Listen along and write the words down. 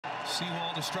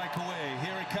Seawall to strike away.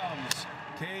 Here he comes.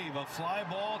 Cave, a fly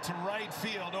ball to right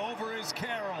field. Over is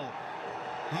Carroll.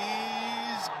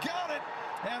 He's got it.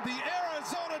 And the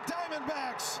Arizona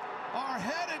Diamondbacks are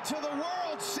headed to the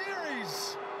World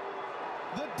Series.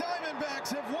 The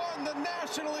Diamondbacks have won the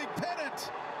National League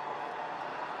pennant.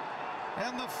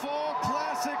 And the Fall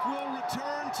Classic will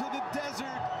return to the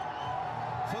desert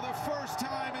for the first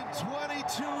time in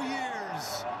 22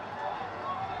 years.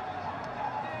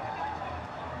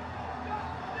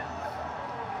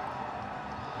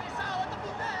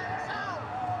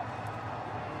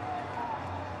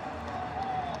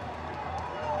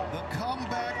 The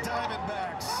comeback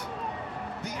Diamondbacks,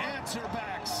 the answer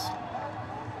backs.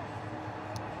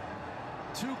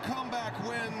 2 comeback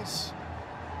wins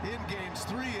in games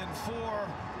 3 and 4,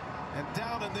 and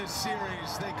down in this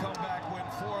series they come back, win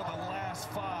 4 of the last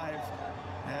 5,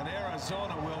 and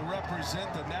Arizona will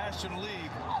represent the National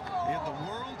League in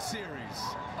the World Series.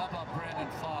 How about Brandon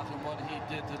Fogg and what he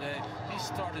did today? He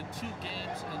started 2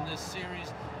 games in this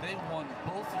series. They won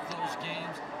both of those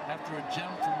games after a gem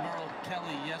from Merrill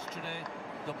Kelly yesterday.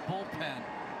 The bullpen,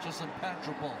 just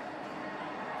impenetrable.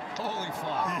 Holy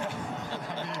Fogg. Yeah.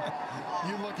 I mean,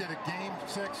 you look at a game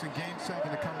 6 and game 7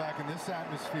 to come back in this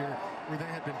atmosphere where they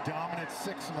had been dominant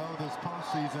 6-0 this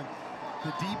postseason.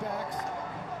 The D-backs,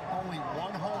 only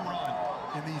 1 home run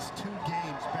in these 2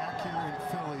 games back here in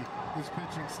Philly. This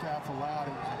pitching staff allowed.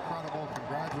 It was incredible.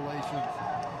 Congratulations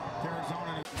to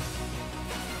Arizona.